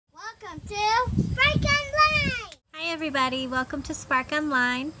Welcome to Spark Online! Hi everybody, welcome to Spark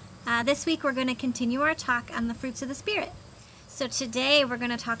Online. This week we're going to continue our talk on the fruits of the Spirit. So today we're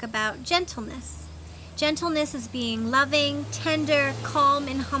going to talk about gentleness. Gentleness is being loving, tender, calm,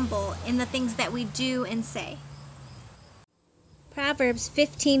 and humble in the things that we do and say. Proverbs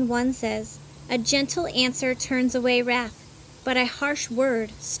 15:1 says, "A gentle answer turns away wrath, but a harsh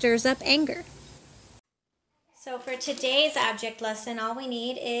word stirs up anger." So for today's object lesson, all we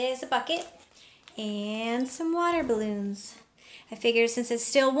need is a bucket and some water balloons. I figured since it's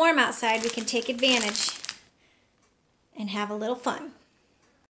still warm outside, we can take advantage and have a little fun.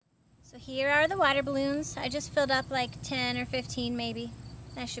 So here are the water balloons. I just filled up like 10 or 15 maybe.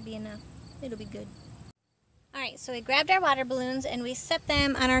 That should be enough. It'll be good. Alright, so we grabbed our water balloons and we set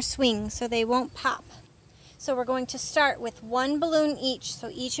them on our swing so they won't pop. So we're going to start with one balloon each. So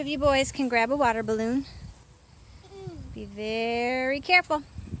each of you boys can grab a water balloon. Be very careful.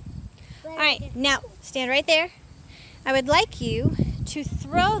 Alright, now stand right there. I would like you to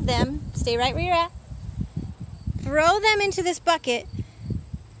throw them, stay right where you're at, throw them into this bucket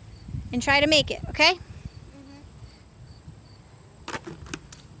and try to make it, okay?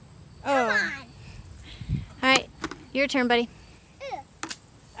 Oh. Come on. Alright, your turn, buddy.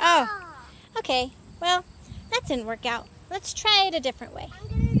 Oh, okay. Well, that didn't work out. Let's try it a different way. I'm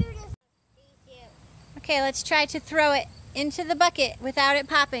gonna do this. Okay, let's try to throw it into the bucket without it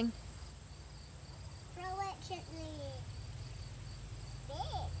popping. Throw it gently. Big.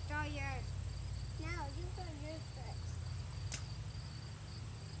 Throw yours. No, you throw yours first.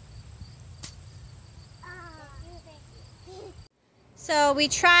 Thank you. So we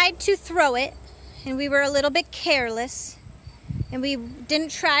tried to throw it, and we were a little bit careless, and we didn't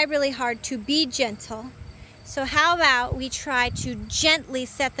try really hard to be gentle. So how about we try to gently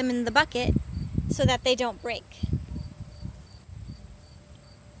set them in the bucket so that they don't break.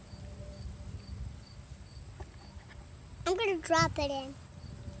 I'm gonna drop it in.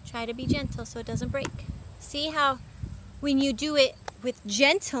 Try to be gentle so it doesn't break. See how when you do it with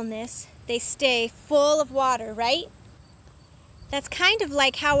gentleness, they stay full of water, right? That's kind of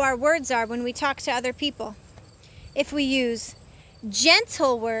like how our words are when we talk to other people. If we use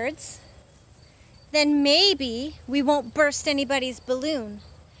gentle words, then maybe we won't burst anybody's balloon.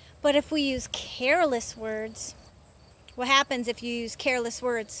 But if we use careless words, what happens if you use careless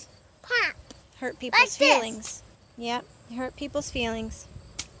words? Pop. Hurt people's Like this. feelings. Yep, you hurt people's feelings.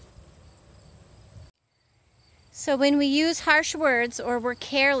 So when we use harsh words or we're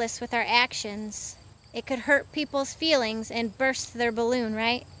careless with our actions, it could hurt people's feelings and burst their balloon,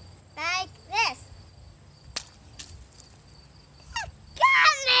 right? Like this.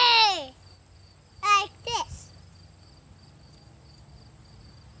 Got me! Like this.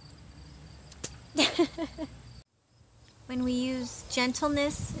 When we use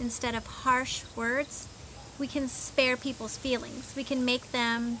gentleness instead of harsh words, we can spare people's feelings. We can make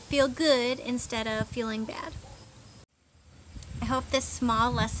them feel good instead of feeling bad. I hope this small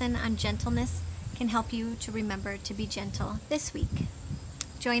lesson on gentleness can help you to remember to be gentle this week.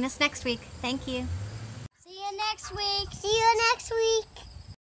 Join us next week. Thank you. See you next week. See you next week.